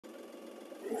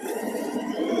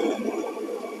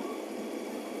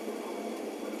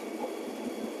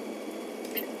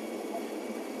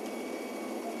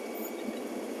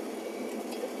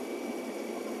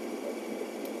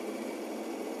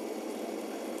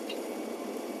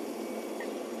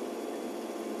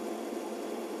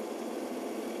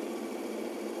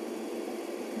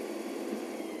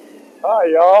Hi,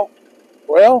 y'all.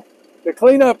 Well, the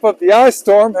cleanup of the ice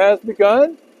storm has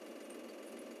begun.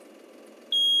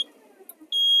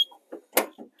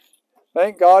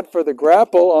 Thank God for the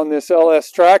grapple on this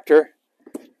LS tractor.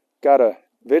 Got a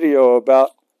video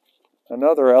about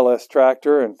another LS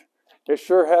tractor, and it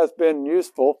sure has been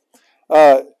useful.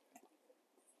 Uh,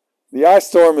 the ice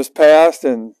storm has passed,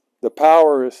 and the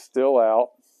power is still out.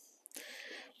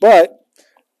 But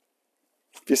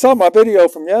if you saw my video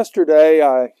from yesterday,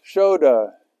 I showed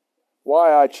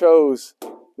why I chose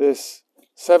this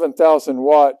 7,000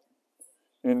 watt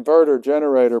inverter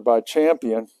generator by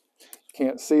Champion.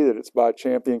 Can't see that it's by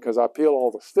Champion because I peel all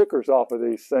the stickers off of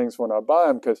these things when I buy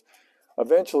them, because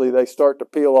eventually they start to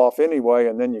peel off anyway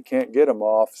and then you can't get them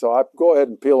off. So I go ahead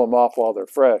and peel them off while they're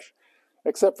fresh,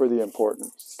 except for the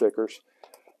important stickers.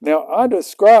 Now, I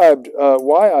described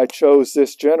why I chose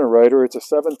this generator. It's a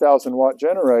 7,000 watt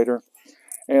generator,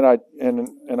 and I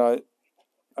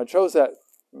chose that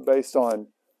based on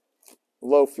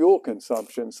low fuel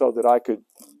consumption so that I could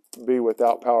be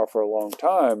without power for a long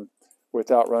time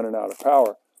without running out of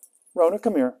power. Rona,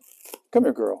 come here. Come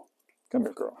here, girl. Come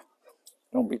here, girl.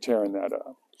 Don't be tearing that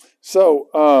up. So,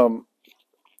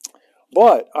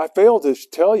 but I failed to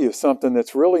tell you something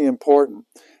that's really important.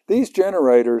 These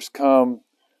generators come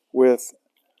with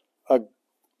a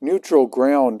neutral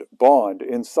ground bond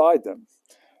inside them.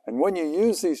 And when you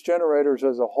use these generators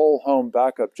as a whole home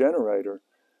backup generator,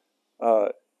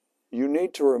 you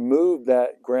need to remove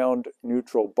that ground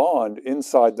neutral bond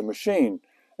inside the machine.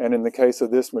 And in the case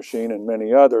of this machine and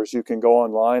many others, you can go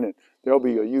online and there'll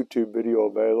be a YouTube video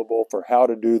available for how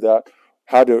to do that,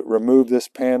 how to remove this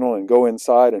panel and go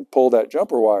inside and pull that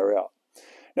jumper wire out.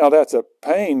 Now, that's a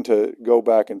pain to go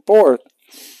back and forth.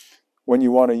 When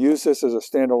you want to use this as a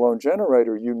standalone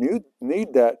generator, you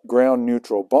need that ground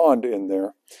neutral bond in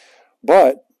there.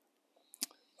 But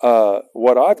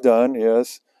what I've done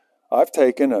is I've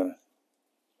taken a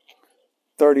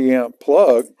 30 amp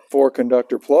plug,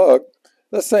 4-conductor plug,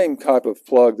 the same type of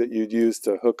plug that you'd use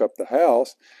to hook up the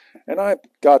house, and I've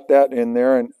got that in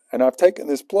there, and I've taken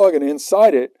this plug, and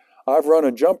inside it I've run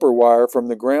a jumper wire from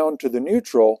the ground to the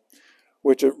neutral,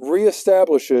 which it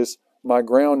reestablishes my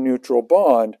ground neutral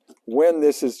bond when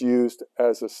this is used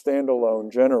as a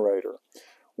standalone generator.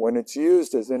 When it's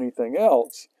used as anything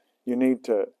else, you need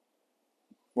to,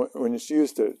 when it's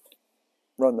used to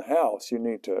run the house, you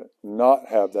need to not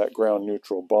have that ground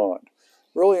neutral bond.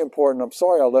 Really important. I'm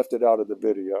sorry I left it out of the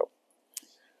video.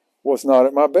 Was not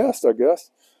at my best, I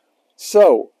guess.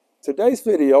 So today's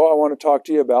video, I want to talk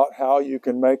to you about how you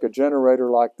can make a generator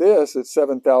like this at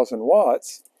 7,000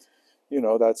 watts. You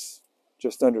know, that's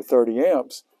just under 30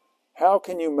 amps. How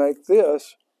can you make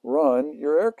this run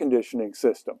your air conditioning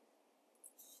system?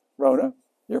 Rona,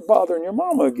 you're bothering your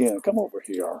mama again. Come over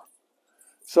here.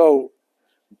 So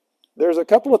there's a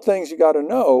couple of things you got to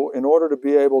know in order to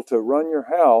be able to run your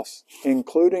house,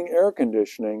 including air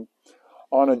conditioning,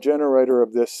 on a generator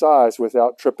of this size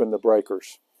without tripping the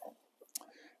breakers.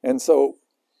 And so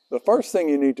the first thing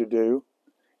you need to do,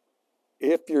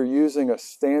 if you're using a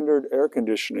standard air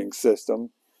conditioning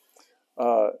system,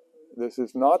 this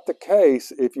is not the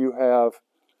case if you have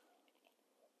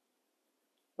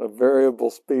a variable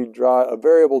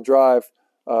drive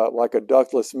like a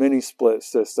ductless mini split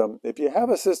system. If you have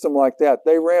a system like that,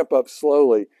 they ramp up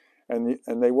slowly and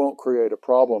they won't create a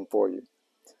problem for you.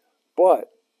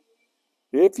 But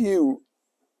if you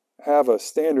have a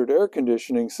standard air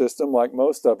conditioning system like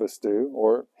most of us do,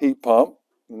 or heat pump,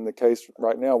 in the case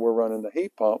right now we're running the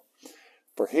heat pump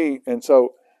for heat, and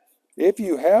so if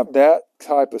you have that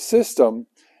type of system,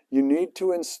 you need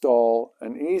to install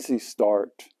an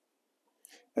Easystart.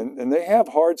 And they have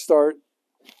hard start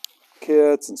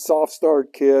kits and soft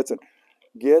start kits, and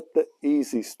get the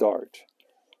Easystart.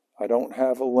 I don't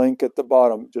have a link at the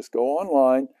bottom. Just go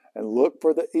online and look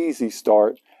for the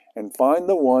Easystart and find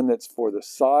the one that's for the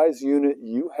size unit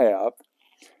you have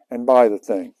and buy the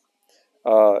thing.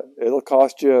 It'll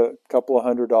cost you a couple of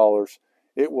 $100.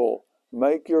 It will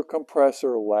make your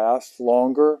compressor last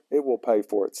longer. It will pay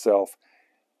for itself.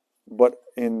 But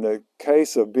in the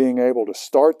case of being able to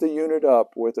start the unit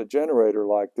up with a generator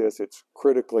like this, it's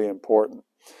critically important.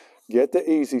 Get the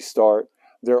Easystart.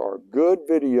 There are good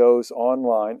videos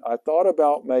online. I thought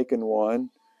about making one,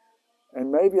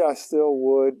 and maybe I still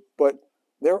would, but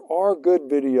there are good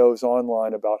videos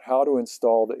online about how to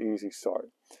install the Easystart.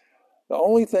 The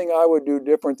only thing I would do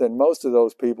different than most of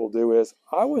those people do is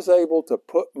I was able to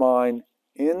put mine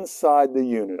inside the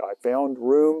unit. I found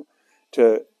room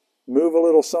to move a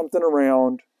little something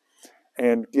around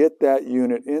and get that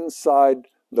unit inside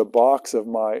the box of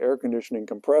my air conditioning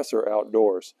compressor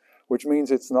outdoors, which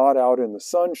means it's not out in the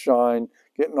sunshine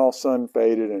getting all sun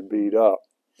faded and beat up.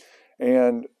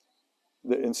 And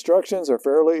the instructions are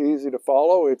fairly easy to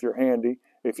follow if you're handy.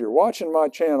 If you're watching my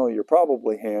channel, you're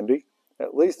probably handy,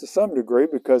 at least to some degree,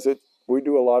 because we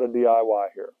do a lot of DIY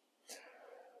here.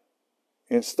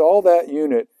 Install that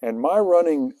unit, and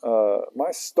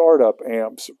my startup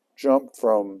amps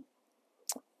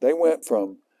they went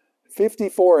from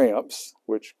 54 amps,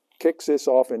 which kicks this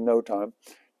off in no time,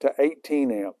 to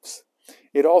 18 amps.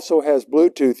 It also has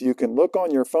Bluetooth. You can look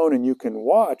on your phone and you can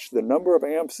watch the number of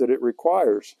amps that it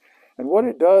requires. And what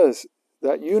it does,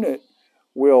 that unit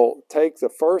will take the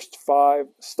first 5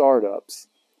 startups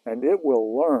and it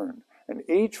will learn. And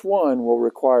each one will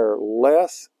require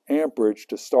less amperage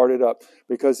to start it up,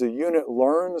 because the unit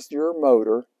learns your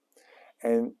motor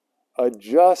and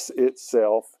adjusts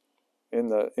itself in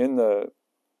the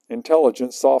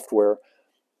intelligent software,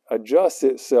 adjusts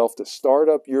itself to start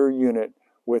up your unit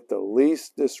with the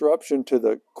least disruption to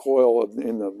the coil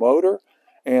in the motor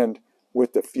and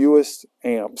with the fewest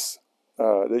amps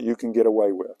that you can get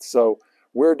away with. So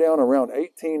we're down around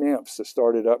 18 amps to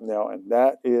start it up now, and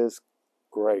that is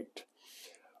great.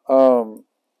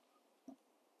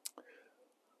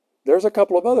 There's a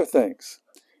couple of other things.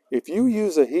 If you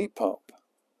use a heat pump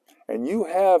and you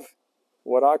have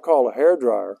what I call a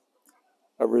hairdryer,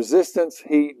 a resistance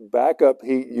heat, backup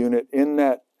heat unit in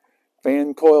that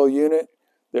fan coil unit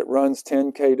that runs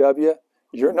 10 kW,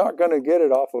 you're not going to get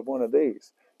it off of one of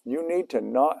these. You need to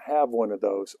not have one of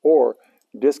those or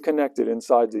disconnect it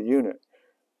inside the unit.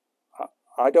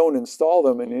 I don't install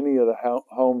them in any of the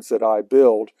homes that I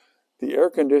build. The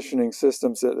air conditioning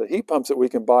systems, the heat pumps that we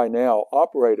can buy now,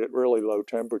 operate at really low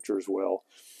temperatures well.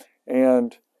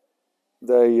 And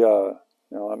they,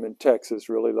 now I'm in Texas,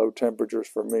 really low temperatures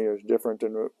for me is different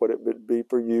than what it would be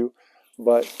for you.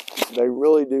 But they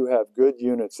really do have good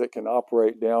units that can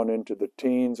operate down into the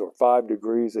teens or 5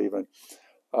 degrees even,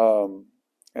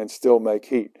 and still make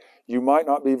heat. You might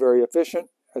not be very efficient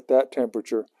at that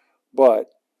temperature, but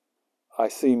I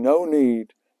see no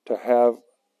need to have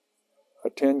a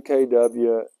 10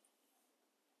 kW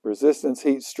resistance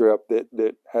heat strip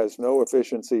that has no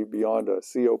efficiency beyond a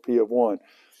COP of 1.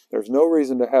 There's no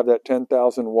reason to have that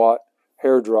 10,000 watt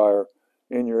hairdryer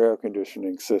in your air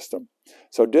conditioning system.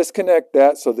 So disconnect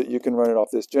that so that you can run it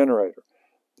off this generator.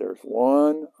 There's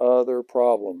one other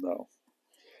problem though,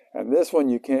 and this one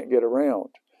you can't get around.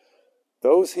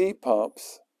 Those heat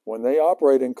pumps, when they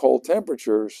operate in cold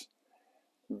temperatures,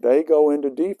 they go into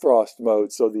defrost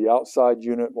mode so the outside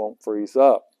unit won't freeze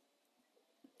up.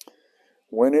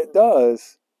 When it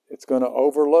does, it's going to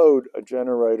overload a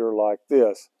generator like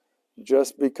this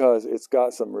just because it's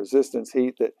got some resistance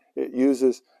heat that it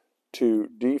uses to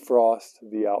defrost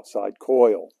the outside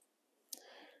coil.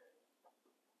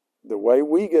 The way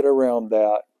we get around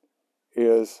that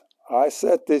is I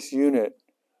set this unit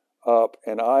up,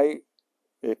 and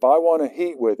if I want to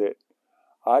heat with it,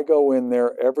 I go in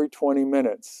there every 20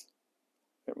 minutes.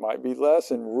 It might be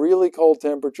less in really cold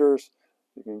temperatures.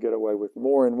 You can get away with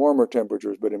more in warmer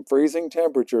temperatures, but in freezing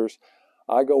temperatures,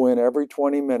 I go in every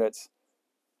 20 minutes,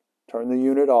 turn the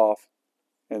unit off,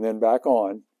 and then back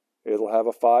on. It'll have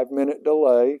a 5-minute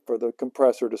delay for the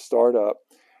compressor to start up,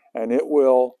 and it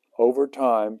will, over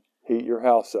time, heat your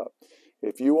house up.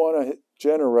 If you want a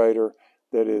generator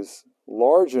that is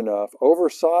large enough,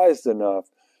 oversized enough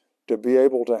to be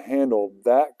able to handle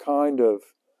that kind of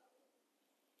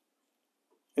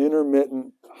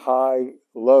intermittent high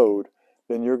load,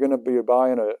 then you're going to be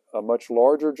buying a much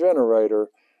larger generator,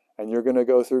 and you're going to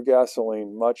go through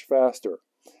gasoline much faster.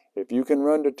 If you can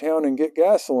run to town and get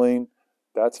gasoline,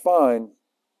 that's fine.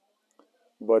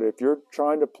 But if you're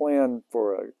trying to plan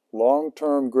for a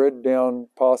long-term grid down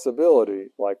possibility,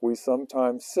 like we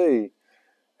sometimes see,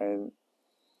 and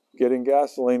getting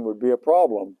gasoline would be a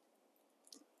problem,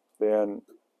 then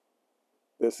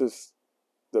this is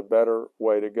the better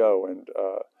way to go. And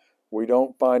we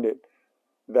don't find it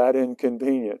that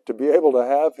inconvenient to be able to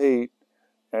have heat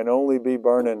and only be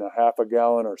burning a half a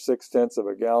gallon or 6/10 of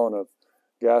a gallon of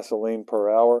gasoline per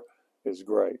hour is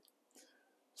great.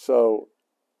 So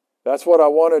that's what I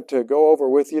wanted to go over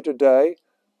with you today.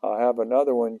 I have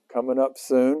another one coming up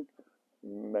soon,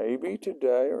 maybe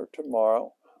today or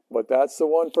tomorrow, but that's the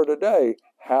one for today.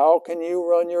 How can you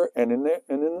run your, and in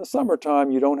the summertime,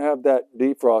 you don't have that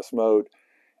defrost mode,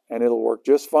 and it'll work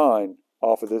just fine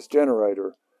off of this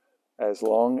generator as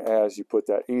long as you put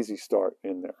that Easystart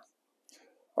in there.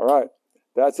 All right,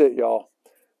 that's it, y'all.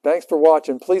 Thanks for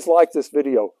watching. Please like this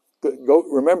video.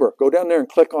 Remember, go down there and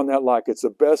click on that like. It's the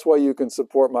best way you can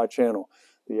support my channel.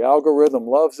 The algorithm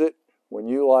loves it when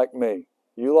you like me.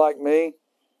 You like me,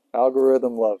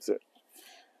 algorithm loves it.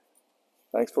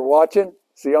 Thanks for watching.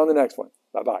 See you on the next one.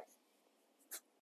 Bye-bye.